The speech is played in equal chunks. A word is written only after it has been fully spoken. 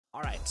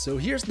So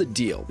here's the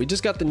deal. We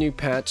just got the new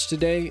patch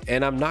today,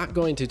 and I'm not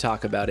going to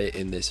talk about it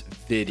in this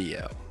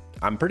video.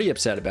 I'm pretty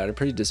upset about it,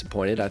 pretty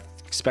disappointed. I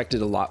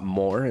expected a lot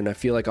more, and I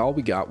feel like all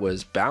we got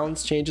was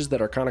balance changes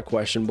that are kind of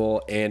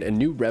questionable and a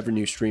new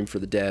revenue stream for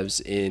the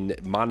devs in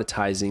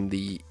monetizing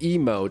the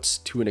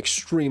emotes to an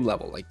extreme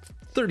level, like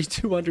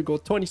 3,200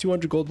 gold,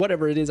 2,200 gold,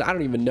 whatever it is. I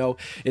don't even know.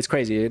 It's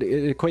crazy. It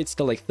equates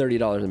to like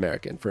 $30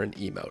 American for an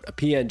emote, a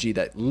PNG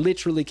that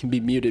literally can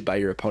be muted by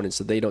your opponent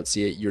so they don't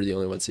see it. You're the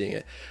only one seeing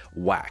it.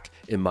 Whack,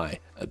 in my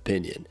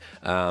opinion.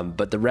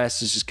 But the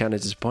rest is just kind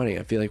of disappointing.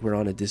 I feel like we're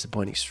on a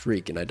disappointing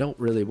streak, and I don't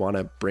really want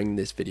to bring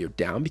this video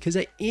down because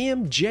I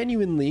am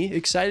genuinely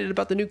excited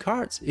about the new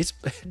cards.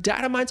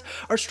 Datamines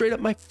are straight up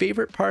my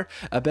favorite part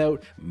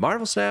about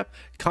Marvel Snap,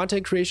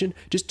 content creation,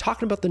 just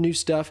talking about the new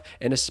stuff,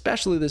 and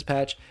especially this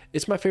patch.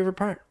 It's my favorite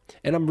part,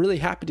 and I'm really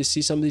happy to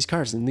see some of these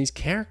cards and these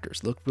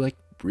characters look like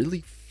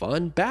really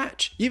fun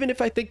batch. Even if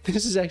I think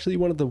this is actually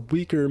one of the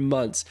weaker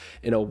months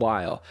in a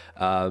while,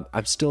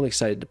 I'm still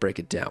excited to break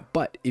it down.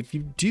 But if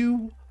you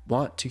do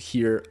want to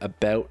hear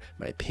about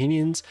my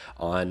opinions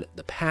on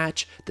the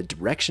patch, the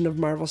direction of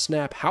Marvel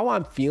Snap, how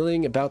I'm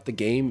feeling about the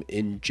game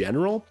in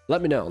general,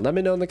 let me know. Let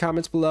me know in the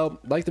comments below.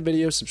 Like the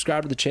video,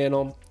 subscribe to the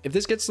channel. If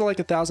this gets to like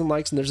 1,000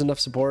 likes and there's enough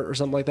support or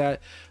something like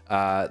that,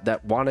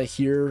 that want to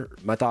hear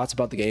my thoughts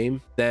about the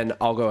game, then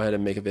I'll go ahead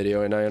and make a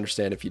video. And I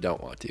understand if you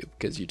don't want to,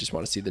 because you just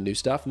want to see the new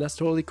stuff, and that's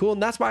totally cool.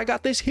 And that's why I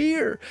got this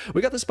here.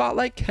 We got the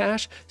Spotlight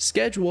Cash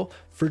schedule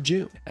for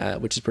June,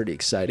 which is pretty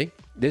exciting.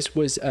 This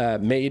was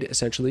made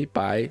essentially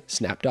by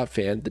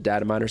Snap.fan, the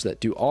data miners that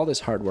do all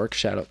this hard work,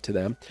 shout out to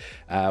them,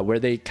 where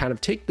they kind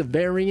of take the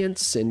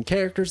variants and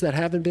characters that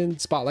haven't been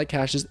Spotlight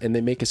Caches and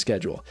they make a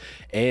schedule.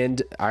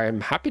 And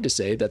I'm happy to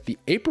say that the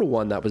April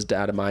one that was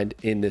data mined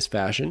in this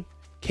fashion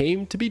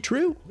came to be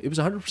true. It was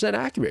 100%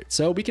 accurate.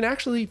 So we can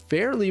actually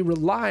fairly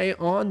rely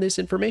on this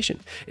information.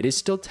 It is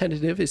still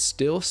tentative, it's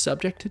still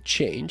subject to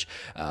change,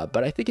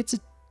 but I think it's a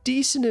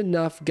decent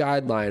enough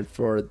guideline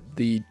for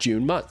the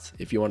June month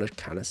if you want to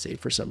kind of save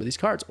for some of these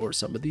cards or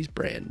some of these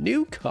brand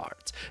new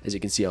cards, as you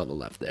can see on the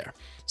left there.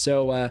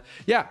 So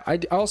yeah, I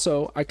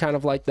kind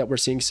of like that we're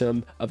seeing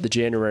some of the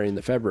January and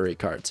the February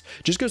cards.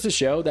 Just goes to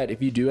show that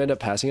if you do end up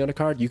passing on a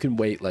card, you can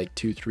wait like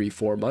 2, 3,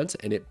 4 months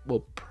and it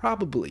will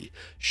probably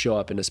show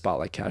up in a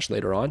Spotlight Cache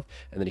later on,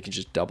 and then you can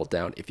just double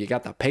down if you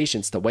got the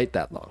patience to wait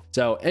that long.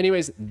 So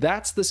anyways,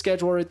 that's the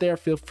schedule right there.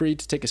 Feel free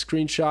to take a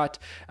screenshot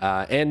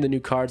and the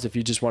new cards if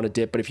you just want to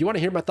dip. But if you want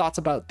to hear my thoughts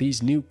about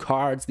these new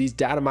cards, these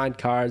Datamine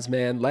cards,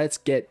 man, let's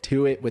get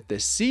to it with the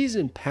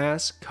Season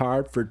Pass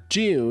card for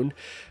June,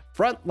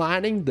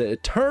 frontlining the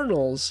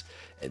Eternals,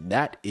 and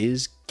that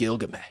is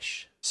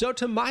Gilgamesh. So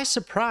to my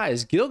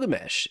surprise,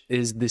 Gilgamesh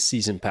is the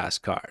Season Pass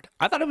card.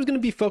 I thought it was going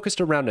to be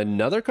focused around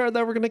another card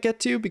that we're going to get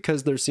to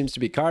because there seems to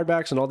be card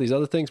backs and all these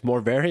other things,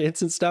 more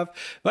variants and stuff.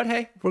 But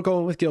hey, we're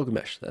going with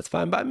Gilgamesh. That's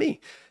fine by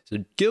me.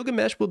 So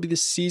Gilgamesh will be the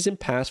Season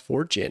Pass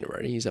for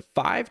January. He's a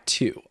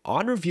 5/2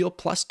 on reveal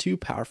 +2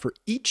 power for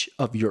each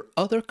of your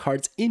other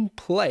cards in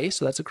play.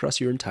 So that's across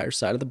your entire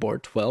side of the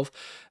board, 12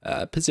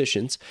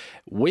 positions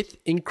with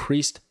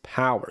increased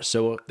power.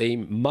 So they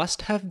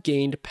must have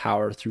gained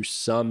power through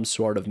some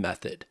sort of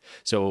method.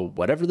 So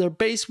whatever their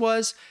base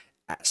was,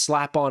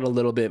 slap on a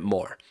little bit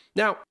more.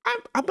 Now,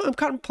 I'm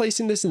kind of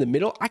placing this in the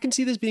middle. I can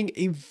see this being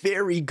a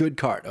very good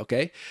card,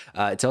 okay?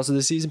 It's also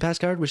the Season Pass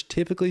card, which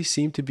typically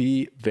seem to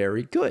be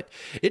very good.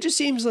 It just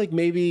seems like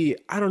maybe,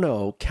 I don't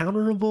know,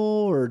 counterable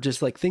or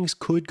just like things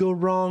could go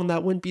wrong.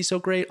 That wouldn't be so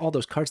great. All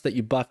those cards that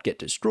you buff get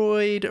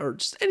destroyed or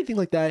just anything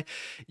like that.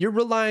 You're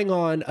relying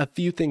on a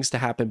few things to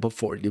happen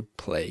before you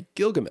play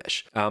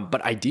Gilgamesh.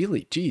 But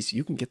ideally, geez,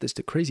 you can get this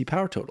to crazy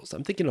power totals.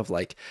 I'm thinking of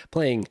like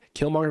playing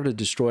Killmonger to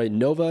destroy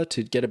Nova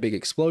to get a big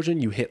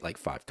explosion. You hit like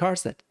 5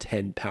 cards, that's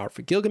 10 power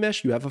for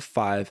Gilgamesh. You have a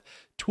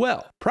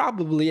 5/12.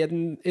 Probably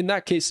in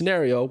that case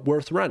scenario,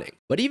 worth running.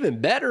 But even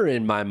better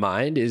in my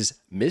mind is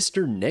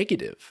Mr.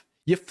 Negative.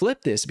 You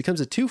flip this, it becomes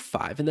a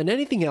 2/5, and then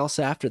anything else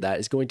after that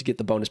is going to get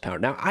the bonus power.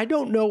 Now, I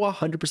don't know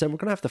 100%, we're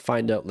going to have to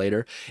find out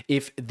later,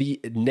 if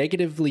the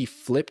negatively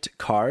flipped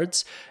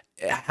cards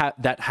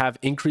that have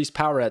increased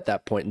power at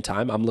that point in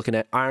time. I'm looking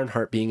at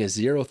Ironheart being a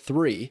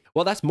 0/3.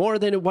 Well, that's more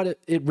than what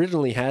it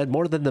originally had,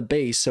 more than the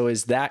base. So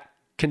is that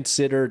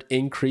considered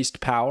increased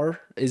power?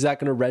 Is that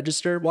going to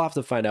register? We'll have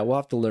to find out. We'll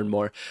have to learn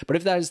more. But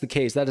if that is the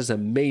case, that is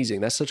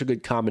amazing. That's such a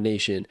good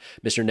combination,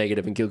 Mr.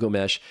 Negative and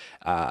Gilgamesh.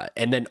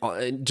 And then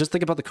just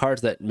think about the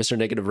cards that Mr.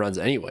 Negative runs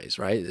anyways,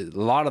 right? A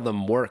lot of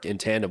them work in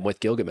tandem with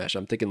Gilgamesh.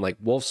 I'm thinking like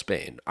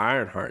Wolfsbane,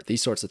 Ironheart,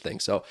 these sorts of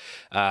things. So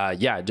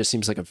yeah, it just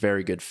seems like a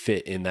very good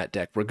fit in that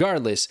deck,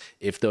 regardless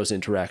if those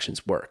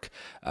interactions work.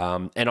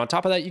 And on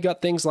top of that, you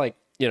got things like,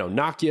 you know,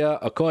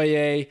 Nakia,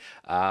 Okoye,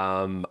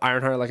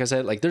 Ironheart, like I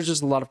said, like there's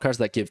just a lot of cards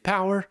that give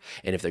power.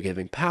 And if they're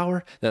giving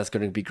power, that's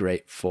going to be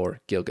great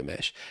for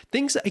Gilgamesh.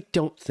 Things I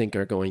don't think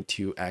are going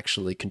to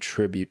actually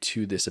contribute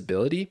to this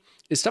ability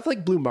is stuff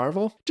like Blue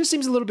Marvel. Just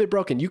seems a little bit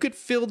broken. You could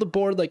fill the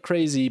board like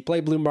crazy, play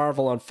Blue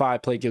Marvel on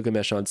 5, play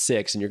Gilgamesh on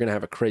 6, and you're going to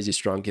have a crazy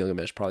strong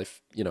Gilgamesh, probably,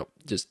 you know,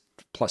 just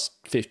plus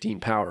 15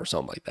 power or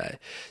something like that.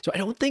 So I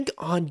don't think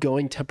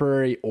ongoing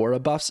temporary aura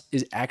buffs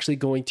is actually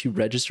going to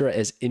register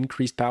as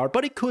increased power,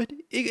 but it could.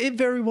 It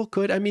very well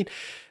could. I mean,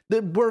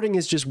 the wording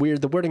is just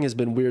weird. The wording has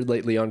been weird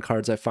lately on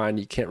cards. I find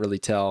you can't really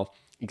tell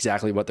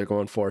exactly what they're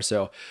going for.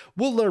 So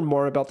we'll learn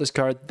more about this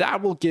card.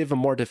 That will give a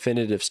more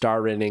definitive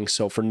star rating.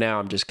 So for now,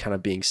 I'm just kind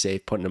of being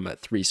safe, putting them at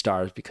 3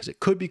 stars because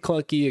it could be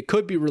clunky. It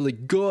could be really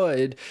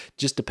good.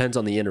 Just depends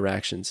on the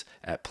interactions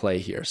at play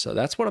here. So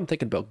that's what I'm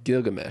thinking about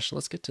Gilgamesh.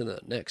 Let's get to the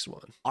next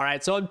one. All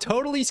right, so I'm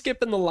totally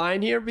skipping the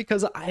line here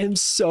because I am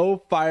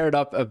so fired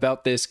up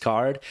about this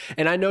card.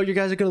 And I know you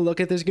guys are going to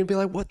look at this, going to be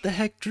like, what the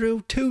heck,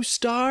 Drew? 2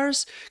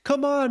 stars?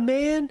 Come on,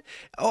 man.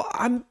 Oh,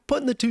 I'm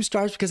putting the 2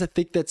 stars because I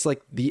think that's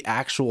like the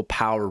actual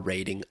power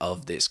rating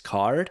of this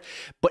card.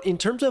 But in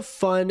terms of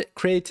fun,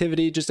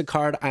 creativity, just a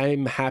card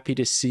I'm happy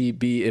to see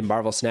be in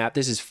Marvel Snap.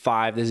 This is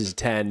 5, this is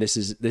 10, this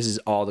is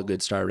all the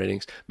good star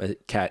ratings. My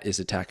cat is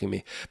attacking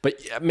me. But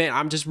man,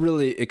 I'm just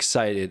really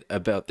excited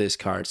about this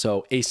card.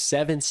 So a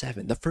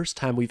 7/7, the first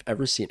time we've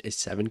ever seen a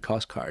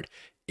 7-cost card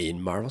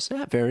in Marvel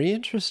Snap. Very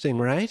interesting,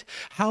 right?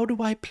 How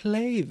do I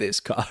play this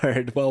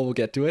card? Well, we'll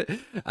get to it.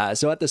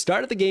 So at the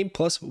start of the game,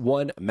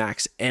 +1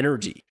 max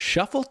energy.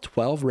 Shuffle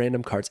 12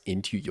 random cards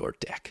into your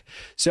deck.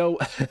 So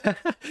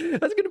that's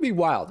going to be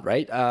wild,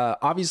 right?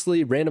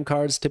 Obviously, random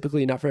cards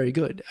typically not very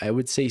good. I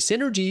would say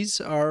synergies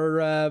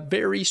are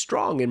very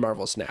strong in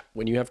Marvel Snap.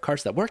 When you have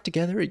cards that work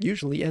together, it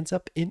usually ends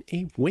up in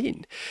a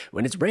win.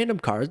 When it's random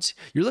cards,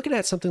 you're looking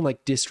at something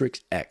like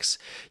District X.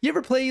 You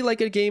ever play like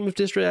a game of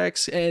District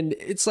X and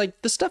it's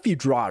like the stuff you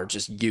draw are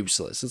just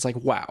useless. It's like,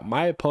 wow,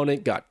 my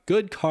opponent got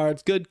good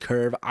cards, good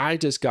curve. I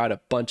just got a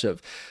bunch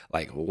of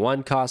like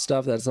 1-cost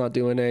stuff that's not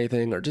doing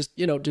anything, or just,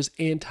 you know, just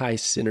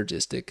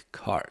anti-synergistic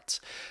cards.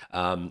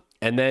 And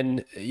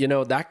then, you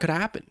know, that could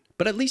happen.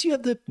 But at least you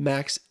have the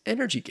max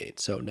energy gain.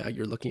 So now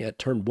you're looking at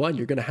turn 1,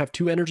 you're going to have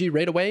 2 energy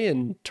right away,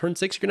 and turn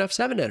 6, you're going to have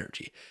 7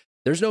 energy.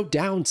 There's no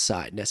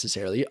downside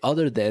necessarily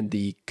other than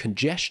the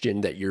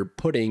congestion that you're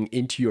putting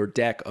into your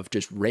deck of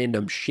just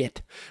random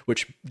shit,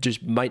 which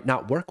just might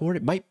not work, or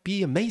it might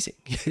be amazing.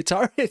 It's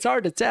hard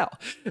to tell,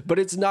 but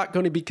it's not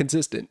going to be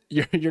consistent.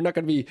 You're not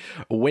going to be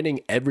winning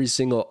every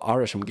single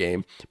ARISHEM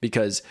game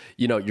because,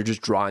 you know, you're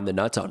just drawing the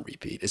nuts on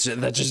repeat.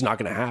 That's just not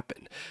going to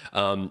happen.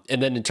 And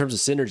then in terms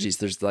of synergies,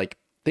 there's like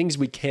things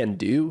we can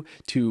do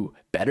to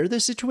better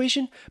this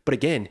situation. But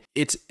again,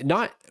 it's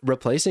not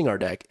replacing our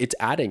deck, it's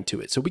adding to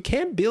it. So we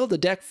can build a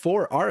deck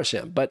for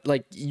ARISHEM, but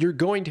like you're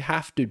going to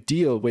have to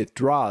deal with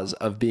draws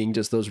of being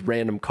just those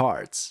random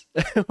cards,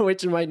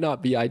 which might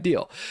not be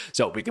ideal.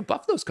 So we can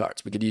buff those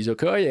cards. We could use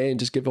Okoye and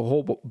just give a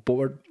whole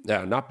board,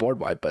 not board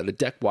wide, but a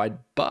deck wide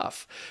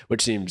buff,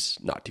 which seems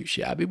not too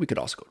shabby. We could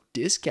also go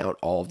discount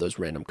all of those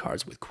random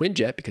cards with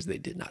Quinjet because they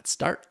did not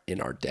start in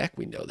our deck.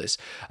 We know this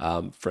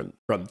from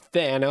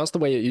Thanos, the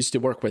way it used to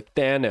work with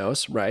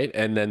Thanos, right?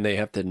 And then they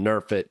have to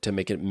nerf it to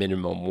make it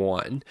minimum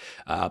 1.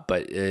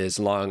 But as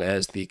long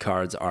as the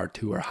cards are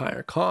 2 or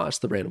higher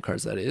cost, the random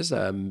cards that is,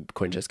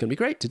 Quinjet's going to be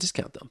great to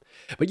discount them.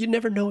 But you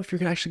never know if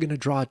you're actually going to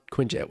draw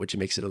Quinjet, which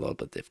makes it a little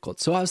bit difficult.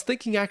 So I was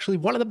thinking actually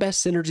one of the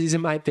best synergies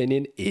in my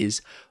opinion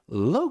is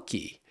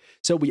Loki.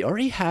 So we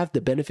already have the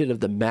benefit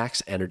of the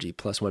max energy,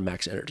 +1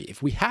 max energy.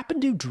 If we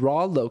happen to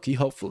draw Loki,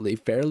 hopefully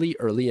fairly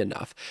early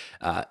enough,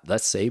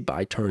 let's say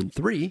by turn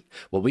 3,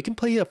 well, we can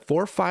play a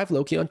 4/5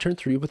 Loki on turn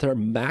 3 with our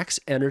max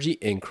energy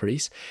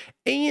increase.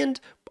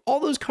 And all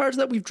those cards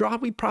that we've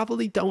drawn, we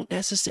probably don't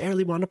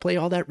necessarily want to play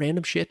all that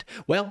random shit.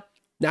 Well,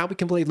 now we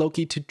can play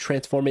Loki to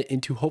transform it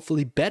into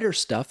hopefully better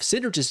stuff,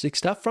 synergistic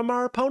stuff from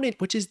our opponent,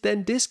 which is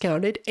then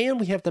discounted, and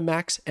we have the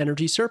max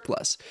energy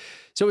surplus.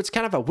 So it's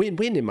kind of a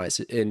win-win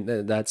in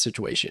that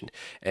situation.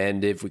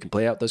 And if we can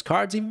play out those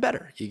cards, even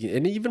better.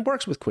 And it even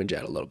works with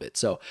Quinjet a little bit.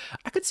 So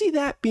I could see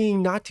that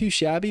being not too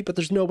shabby, but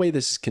there's no way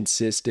this is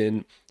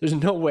consistent. There's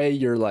no way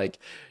you're like,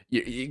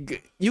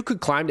 you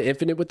could climb to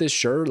infinite with this,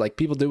 sure, like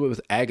people do it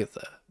with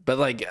Agatha. But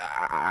like,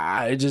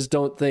 I just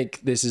don't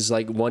think this is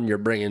like one you're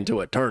bringing to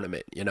a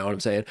tournament. You know what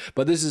I'm saying?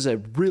 But this is a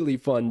really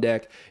fun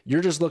deck.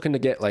 You're just looking to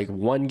get like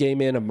 1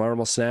 game in of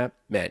Marvel Snap.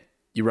 Man,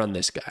 you run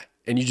this guy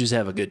and you just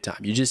have a good time.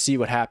 You just see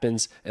what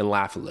happens and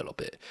laugh a little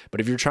bit.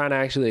 But if you're trying to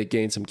actually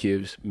gain some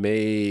cubes,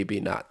 maybe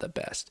not the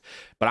best.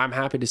 But I'm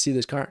happy to see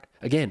this card.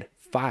 Again,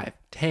 5,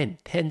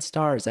 10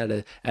 stars out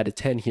of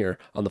 10 here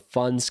on the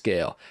fun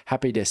scale.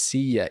 Happy to see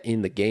you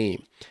in the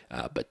game.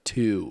 But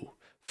 2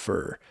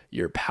 for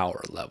your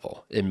power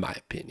level, in my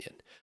opinion.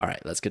 All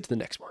right, let's get to the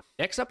next one.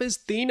 Next up is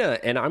THENA,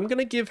 and I'm going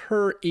to give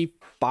her a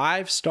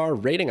 5-star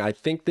rating. I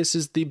think this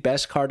is the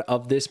best card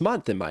of this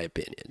month, in my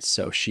opinion.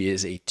 So she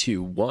is a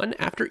 2/1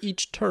 after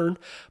each turn,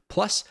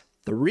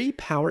 +3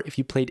 power if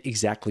you played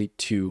exactly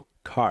 2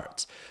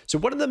 cards. So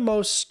one of the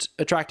most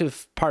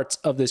attractive parts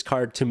of this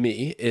card to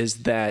me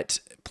is that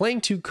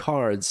playing 2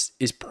 cards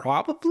is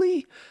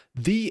probably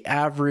the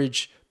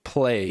average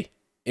play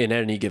in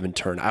any given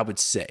turn, I would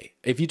say.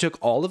 If you took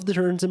all of the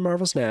turns in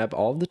Marvel Snap,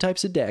 all of the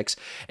types of decks,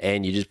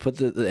 and you just put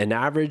an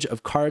average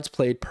of cards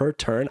played per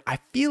turn, I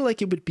feel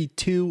like it would be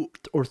 2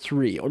 or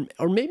 3,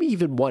 or maybe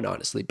even 1,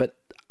 honestly. But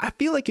I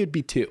feel like it'd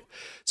be 2.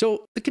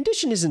 So the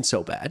condition isn't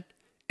so bad.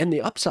 And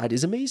the upside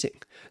is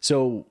amazing.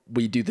 So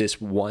we do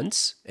this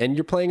once, and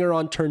you're playing her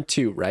on turn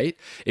 2, right?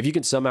 If you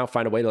can somehow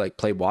find a way to like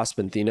play Wasp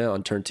and THENA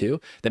on turn 2,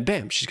 then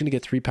bam, she's going to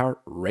get 3 power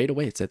right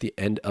away. It's at the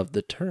end of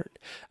the turn.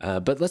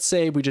 But let's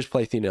say we just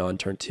play THENA on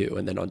turn 2,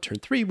 and then on turn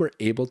 3, we're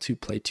able to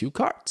play 2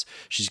 cards.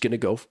 She's going to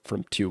go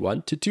from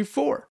 2-1 to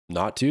 2-4.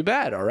 Not too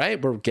bad, all right?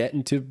 We're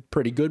getting to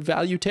pretty good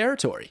value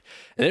territory.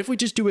 And if we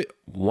just do it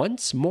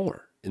once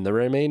more, in the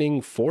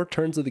remaining 4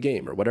 turns of the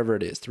game, or whatever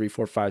it is, 3,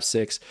 4, 5,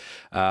 6,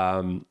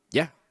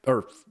 yeah.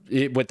 Or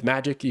with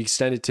magic, you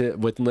extend it to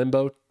with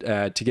limbo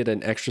to get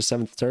an extra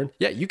 7th turn.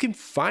 Yeah, you can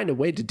find a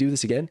way to do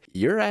this again.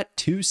 You're at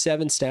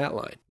 2-7 stat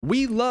line.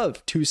 We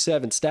love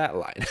 2-7 stat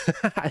line.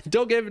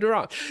 Don't get me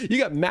wrong. You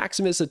got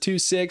Maximus at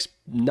 2-6,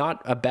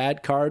 not a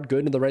bad card,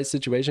 good in the right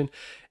situation.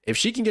 If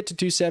she can get to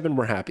 2-7,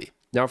 we're happy.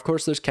 Now, of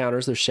course, there's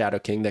counters. There's Shadow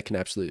King that can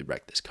absolutely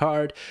wreck this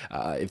card.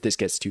 If this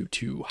gets to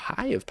too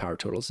high of power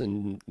totals,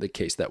 in the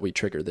case that we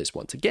trigger this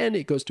once again,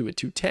 it goes to a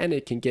 210.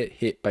 It can get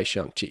hit by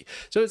Shang-Chi.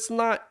 So it's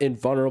not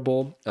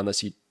invulnerable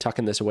unless you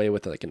tucking this away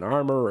with like an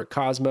armor or a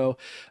Cosmo,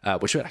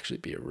 which would actually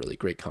be a really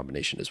great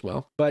combination as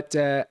well. But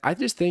I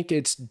just think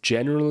it's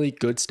generally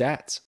good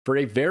stats for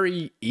a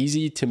very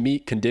easy to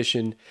meet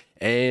condition.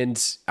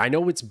 And I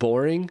know it's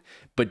boring,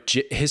 but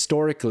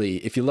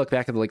historically, if you look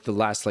back at like the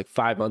last like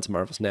 5 months of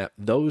Marvel Snap,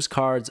 those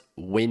cards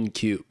win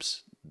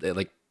cubes. They're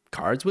like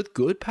cards with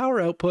good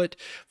power output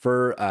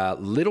for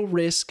little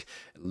risk,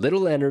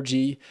 little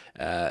energy,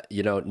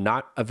 you know,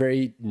 not a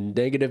very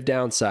negative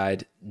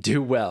downside,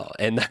 do well.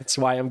 And that's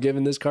why I'm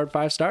giving this card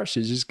 5 stars.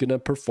 She's just going to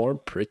perform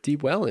pretty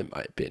well, in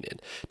my opinion.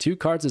 2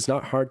 cards is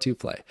not hard to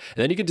play.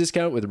 And then you can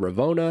discount with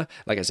Ravonna.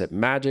 Like I said,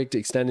 Magic to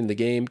extending the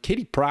game.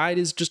 Kitty Pryde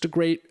is just a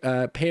great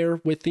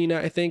pair with THENA,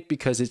 I think,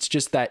 because it's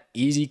just that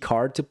easy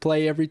card to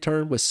play every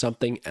turn with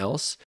something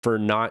else for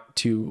not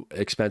too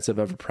expensive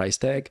of a price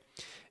tag.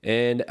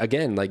 And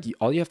again, like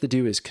all you have to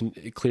do is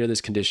clear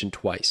this condition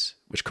twice,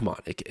 which come on,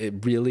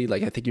 it really,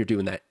 like I think you're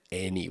doing that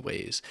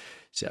anyways.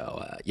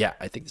 So yeah,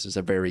 I think this is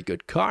a very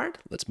good card.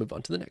 Let's move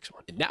on to the next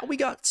one. And now we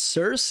got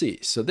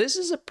SERSI. So this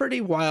is a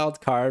pretty wild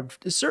card.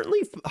 It's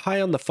certainly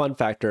high on the fun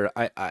factor,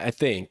 I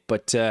think,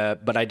 but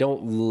I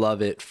don't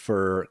love it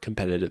for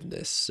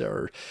competitiveness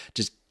or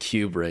just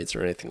cube rates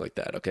or anything like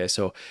that. Okay,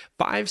 so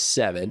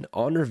 5/7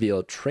 on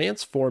reveal,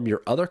 transform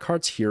your other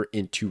cards here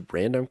into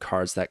random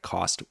cards that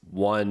cost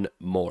 1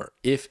 more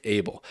if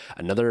able.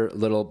 Another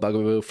little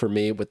bugaboo for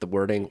me with the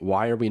wording.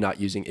 Why are we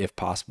not using if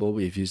possible?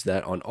 We've used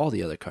that on all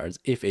the other cards.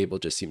 If able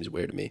just seems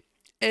weird to me.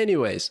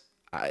 Anyways,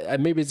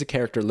 maybe it's a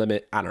character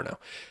limit. I don't know.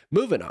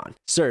 Moving on.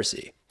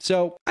 SERSI.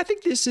 So I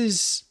think this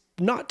is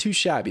not too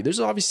shabby. There's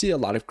obviously a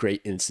lot of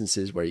great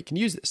instances where you can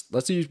use this.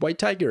 Let's use White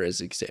Tiger as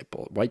an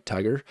example. White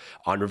Tiger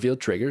on reveal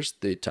triggers,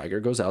 the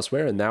tiger goes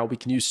elsewhere, and now we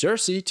can use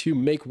SERSI to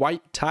make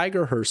White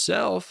Tiger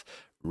herself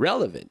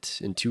relevant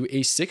into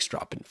a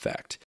 6-drop, in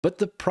fact. But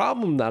the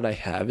problem that I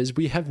have is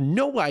we have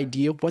no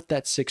idea what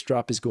that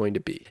 6-drop is going to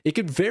be. It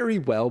could very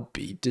well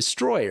be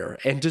Destroyer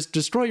and just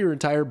destroy your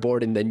entire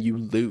board, and then you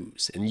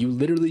lose. And you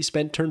literally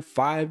spent turn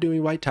 5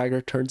 doing White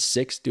Tiger, turn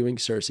 6 doing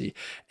SERSI,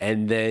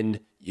 and then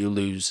you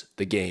lose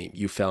the game.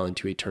 You fell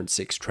into a turn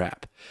 6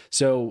 trap.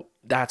 So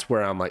that's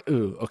where I'm like,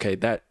 ooh, okay,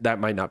 that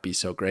might not be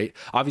so great.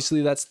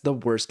 Obviously, that's the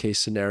worst case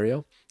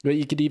scenario. But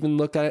you could even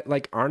look at it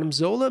like Arnim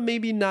Zola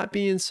maybe not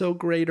being so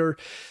great, or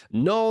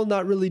Null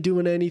not really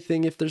doing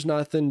anything if there's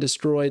nothing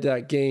destroyed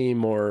that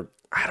game, or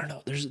I don't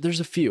know. There's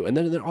a few. And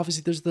then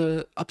obviously there's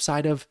the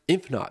upside of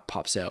Infinite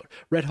pops out,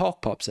 Red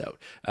Hulk pops out,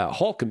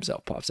 Hulk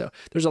himself pops out.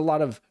 There's a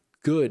lot of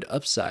good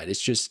upside.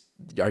 It's just,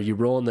 are you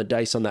rolling the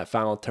dice on that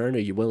final turn? Are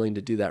you willing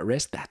to do that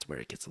risk? That's where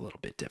it gets a little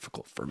bit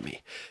difficult for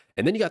me.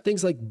 And then you got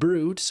things like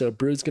Brood. So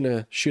Brood's going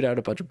to shoot out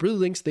a bunch of Brood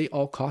links. They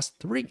all cost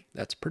 3.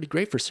 That's pretty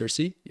great for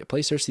SERSI. You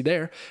play SERSI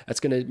there. That's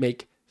going to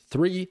make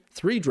 3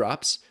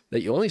 drops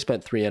that you only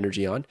spent 3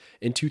 energy on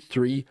into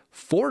 3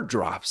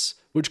 4-drops,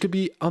 which could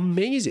be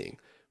amazing.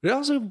 But it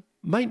also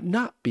might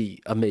not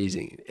be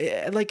amazing.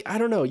 Like, I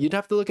don't know. You'd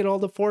have to look at all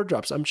the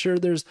 4-drops. I'm sure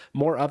there's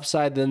more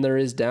upside than there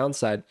is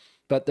downside,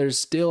 but there's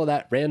still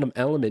that random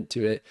element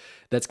to it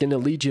that's going to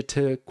lead you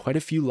to quite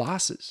a few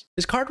losses.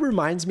 This card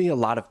reminds me a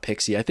lot of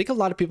Pixie. I think a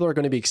lot of people are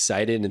going to be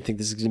excited and think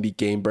this is going to be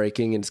game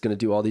breaking and it's going to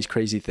do all these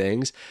crazy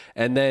things.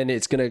 And then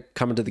it's going to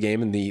come into the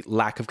game and the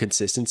lack of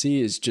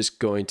consistency is just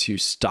going to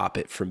stop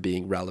it from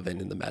being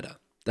relevant in the meta.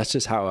 That's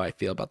just how I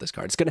feel about this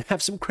card. It's going to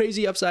have some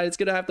crazy upside. It's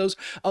going to have those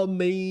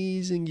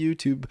amazing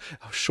YouTube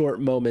short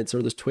moments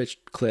or those Twitch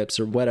clips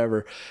or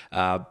whatever.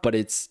 But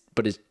is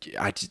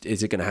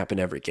it going to happen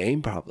every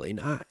game? Probably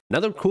not.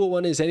 Another cool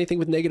one is anything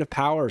with negative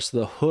power. So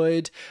the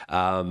Hood,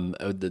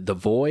 the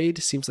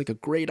Void seems like a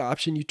great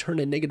option. You turn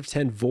a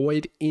 -10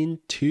 Void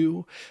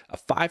into a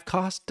 5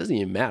 cost. Doesn't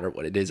even matter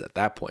what it is at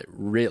that point,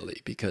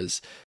 really,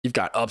 because you've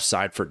got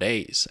upside for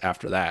days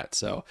after that.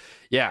 So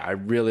yeah, I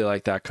really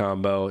like that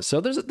combo.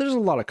 So there's a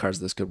lot of cards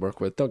this could work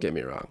with. Don't get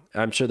me wrong.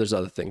 I'm sure there's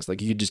other things.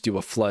 Like you could just do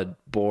a flood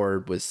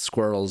board with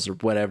squirrels or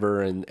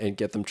whatever and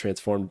get them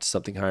transformed to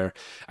something higher.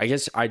 I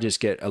guess I just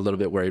get a little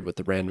bit worried with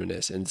the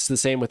randomness. And it's the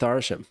same with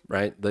ARISHEM,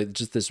 right?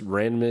 Just this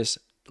randomness,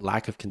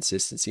 lack of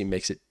consistency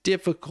makes it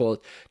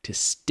difficult to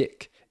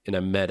stick in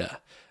a meta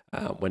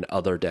when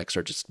other decks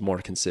are just more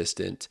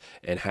consistent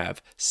and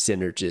have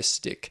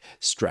synergistic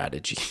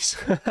strategies,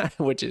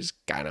 which is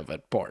kind of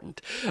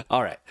important.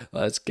 All right,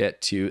 let's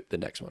get to the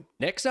next one.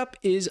 Next up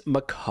is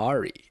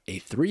MAKKARI, a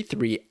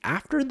 3/3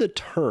 after the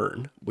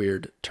turn,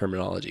 weird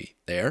terminology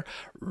there,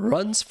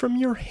 runs from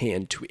your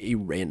hand to a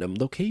random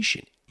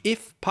location,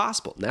 if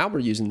possible. Now we're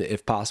using the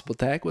if possible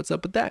tag. What's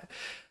up with that?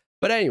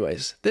 But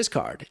anyways, this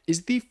card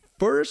is the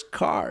first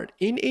card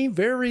in a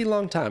very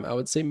long time, I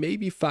would say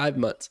maybe 5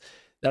 months,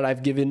 that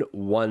I've given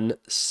 1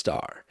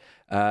 star.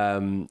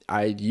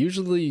 I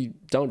usually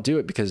don't do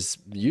it because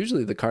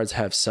usually the cards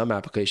have some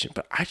application,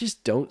 but I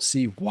just don't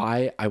see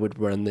why I would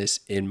run this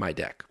in my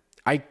deck.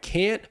 I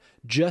can't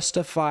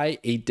justify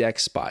a deck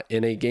spot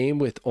in a game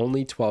with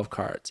only 12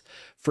 cards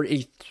for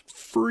a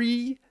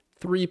free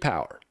 3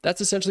 power.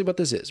 That's essentially what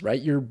this is,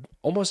 right? You're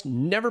almost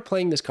never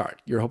playing this card.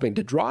 You're hoping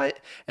to draw it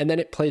and then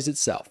it plays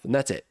itself, and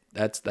that's it.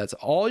 That's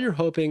all you're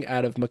hoping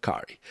out of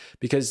MAKKARI,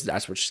 because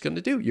that's what she's going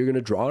to do. You're going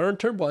to draw her on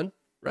turn 1,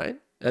 right?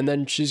 And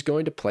then she's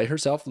going to play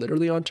herself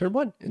literally on turn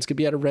 1. It's going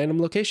to be at a random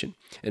location.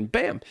 And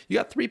bam, you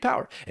got 3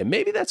 power. And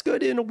maybe that's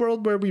good in a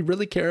world where we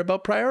really care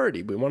about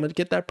priority. We want to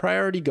get that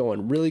priority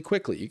going really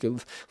quickly. You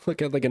could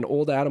look at like an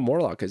old Adam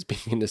Warlock as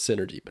being in the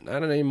synergy, but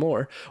not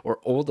anymore. Or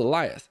old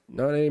Goliath,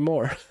 not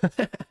anymore.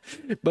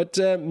 But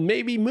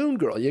maybe Moon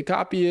Girl, you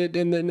copy it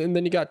and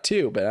then you got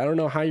 2. But I don't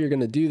know how you're going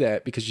to do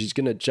that because she's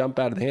going to jump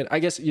out of the hand. I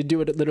guess you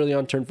do it literally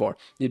on turn 4.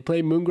 You'd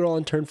play Moon Girl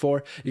on turn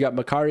 4. You got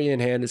MAKKARI in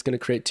hand. It's going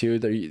to create 2.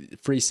 They're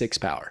free 6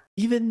 power.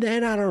 Even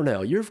then, I don't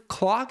know. You're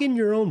clogging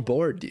your own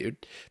board,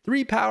 dude.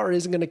 3 power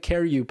isn't going to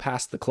carry you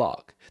past the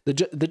clog. The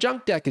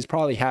junk deck is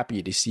probably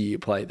happy to see you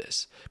play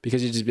this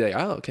because you just be like,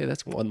 oh, okay,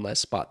 that's 1 less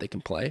spot they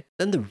can play.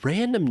 Then the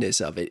randomness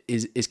of it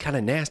is kind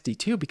of nasty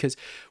too, because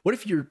what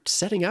if you're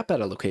setting up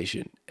at a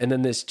location and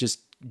then this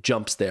just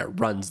jumps there,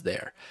 runs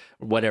there,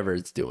 whatever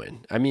it's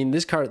doing. I mean,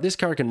 this card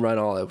can run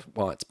all it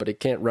wants, but it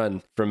can't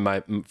run from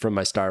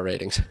my star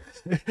ratings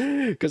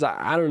because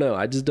I don't know.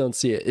 I just don't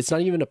see it. It's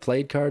not even a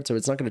played card, so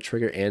it's not going to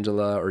trigger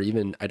Angela, or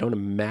even I don't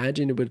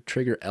imagine it would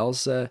trigger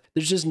Elsa.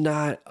 There's just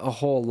not a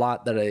whole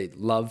lot that I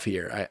love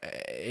here.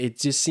 It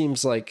just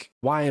seems like,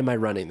 why am I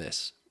running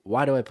this?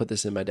 Why do I put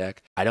this in my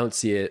deck? I don't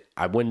see it.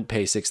 I wouldn't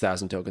pay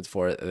 6,000 tokens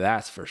for it.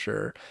 That's for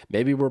sure.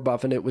 Maybe we're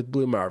buffing it with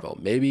Blue Marvel.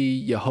 Maybe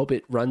you hope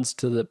it runs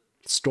to the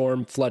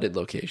storm flooded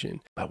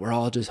location, but we're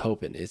all just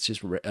hoping. It's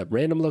just a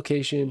random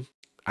location.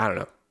 I don't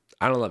know.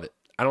 I don't love it.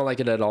 I don't like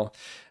it at all.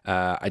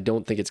 I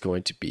don't think it's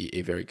going to be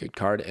a very good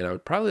card, and I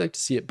would probably like to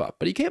see it buff,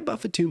 but you can't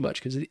buff it too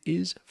much because it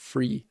is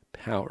free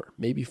power.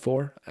 Maybe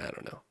 4. I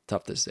don't know.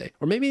 Tough to say.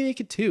 Or maybe make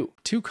it 2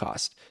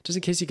 cost, just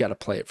in case you got to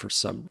play it for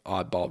some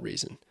oddball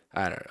reason.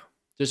 I don't know.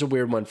 Just a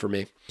weird one for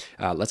me.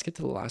 Let's get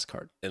to the last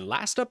card. And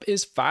last up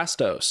is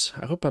PHASTOS.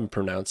 I hope I'm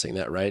pronouncing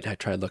that right. I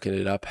tried looking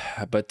it up.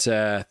 But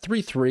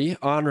 3/3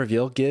 on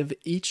reveal, give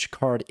each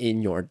card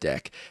in your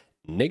deck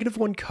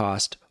 -1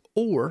 cost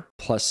or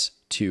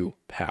 +2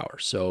 power.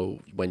 So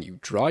when you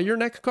draw your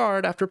next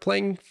card after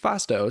playing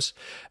PHASTOS,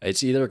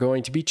 it's either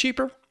going to be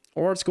cheaper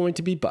or it's going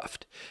to be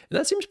buffed. And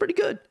that seems pretty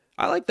good.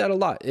 I like that a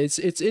lot. It's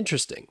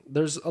interesting.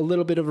 There's a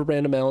little bit of a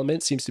random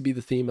element, seems to be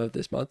the theme of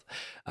this month.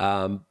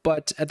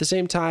 But at the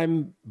same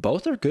time,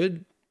 both are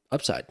good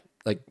upside.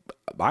 Like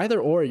either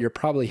or you're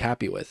probably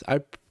happy with.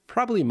 I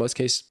probably in most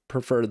cases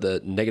prefer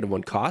the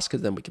 -1 cost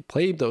because then we can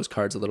play those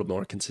cards a little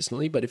more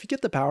consistently. But if you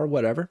get the power,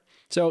 whatever.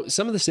 So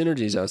some of the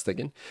synergies I was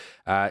thinking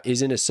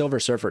is in a Silver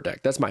Surfer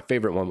deck. That's my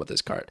favorite one with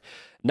this card.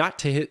 Not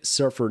to hit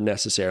Surfer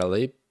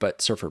necessarily,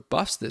 but Surfer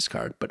buffs this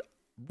card, but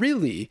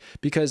really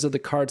because of the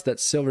cards that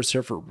Silver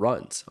Surfer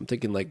runs. I'm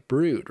thinking like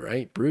Brood,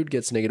 right? Brood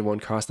gets -1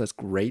 cost. That's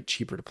great.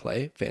 Cheaper to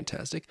play.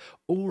 Fantastic.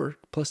 Or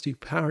 +2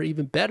 power,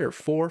 even better.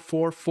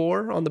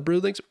 4/4/4 on the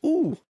Broodlings.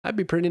 Ooh, that'd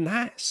be pretty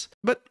nice.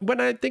 But when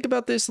I think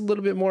about this a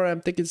little bit more, I'm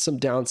thinking some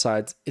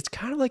downsides. It's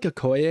kind of like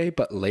Okoye,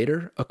 but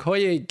later.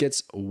 Okoye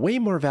gets way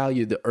more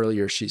value the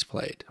earlier she's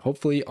played.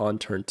 Hopefully on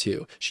turn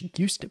 2. She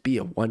used to be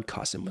a 1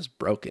 cost and was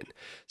broken.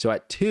 So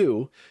at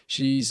 2,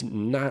 she's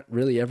not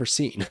really ever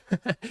seen.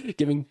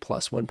 Giving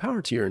 +1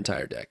 power to your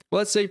entire deck.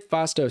 Well, let's say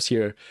PHASTOS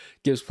here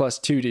gives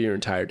 +2 to your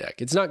entire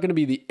deck. It's not going to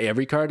be the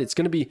every card. It's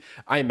going to be,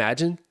 I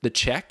imagine, the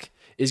check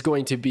is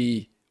going to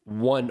be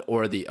one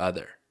or the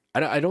other.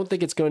 I don't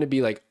think it's going to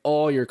be like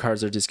all your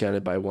cards are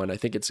discounted by 1. I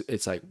think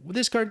it's like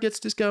this card gets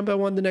discounted by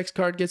 1, the next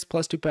card gets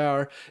 +2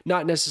 power.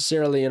 Not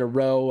necessarily in a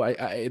row.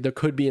 There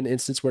could be an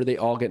instance where they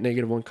all get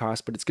 -1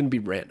 cost, but it's going to be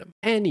random.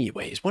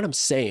 Anyways, what I'm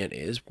saying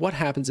is, what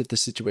happens if the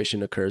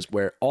situation occurs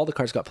where all the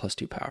cards got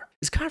 +2 power?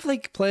 It's kind of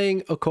like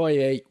playing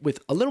Okoye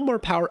with a little more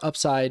power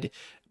upside,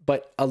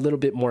 but a little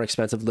bit more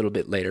expensive a little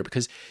bit later,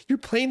 because you're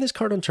playing this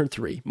card on turn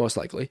 3, most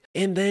likely.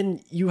 And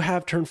then you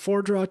have turn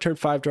 4 draw, turn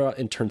 5 draw,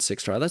 and turn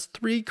 6 draw. That's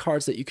 3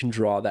 cards that you can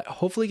draw that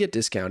hopefully get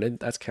discounted.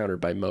 That's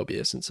countered by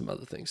Mobius and some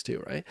other things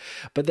too, right?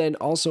 But then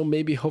also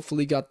maybe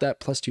hopefully got that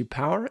 +2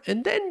 power.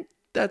 And then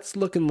that's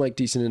looking like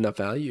decent enough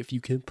value. If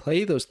you can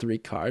play those 3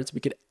 cards, we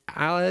could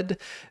add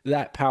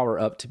that power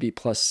up to be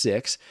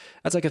 +6.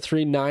 That's like a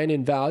 3/9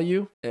 in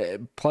value,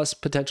 plus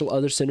potential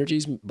other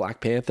synergies,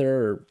 Black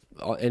Panther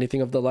or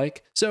anything of the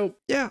like. So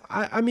yeah,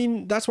 I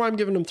mean, that's why I'm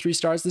giving them 3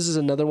 stars. This is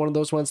another one of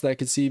those ones that I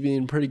could see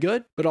being pretty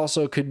good, but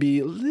also could be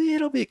a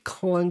little bit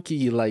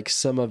clunky like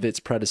some of its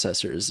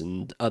predecessors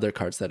and other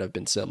cards that have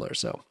been similar.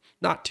 So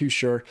not too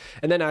sure.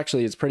 And then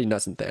actually it's pretty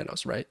nuts in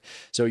Thanos, right?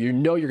 So you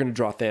know you're going to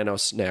draw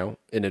Thanos now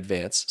in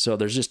advance. So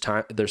there's just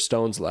time, there's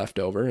stones left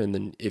over. And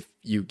then if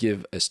you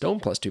give a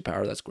stone +2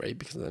 power, that's great,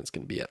 because then it's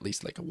going to be at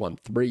least like a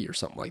 1/3 or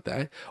something like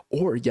that.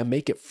 Or you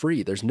make it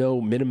free. There's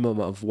no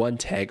minimum of 1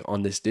 tag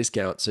on this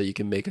discount. So you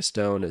can make a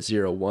stone a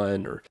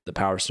 0/1 or the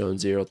power stone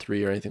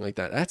 0/3 or anything like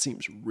that. That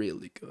seems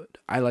really good.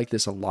 I like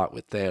this a lot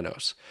with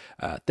Thanos.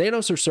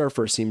 Thanos or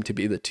Surfer seem to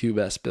be the 2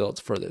 best builds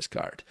for this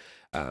card.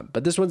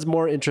 But this one's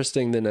more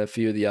interesting than a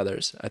few of the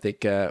others. I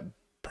think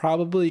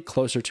probably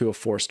closer to a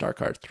 4-star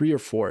card. 3 or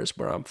 4 is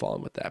where I'm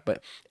falling with that.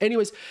 But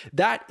anyways,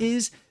 that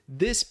is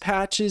this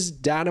patch's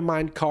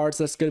Datamine cards.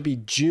 That's going to be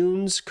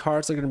June's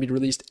cards that are going to be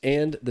released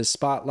and the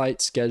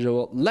spotlight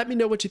schedule. Let me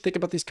know what you think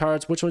about these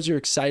cards, which ones you're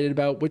excited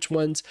about, which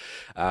ones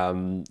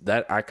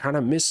that I kind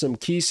of missed some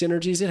key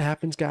synergies. It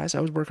happens, guys.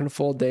 I was working a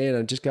full day and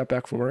I just got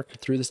back from work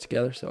and threw this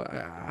together. So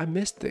I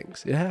missed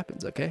things. It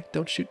happens, okay?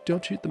 Don't shoot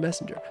the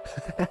messenger.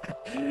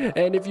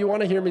 And if you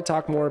want to hear me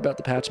talk more about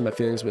the patch and my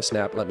feelings with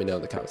Snap, let me know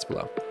in the comments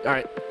below. All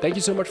right. Thank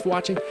you so much for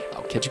watching.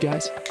 I'll catch you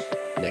guys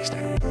next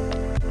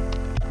time.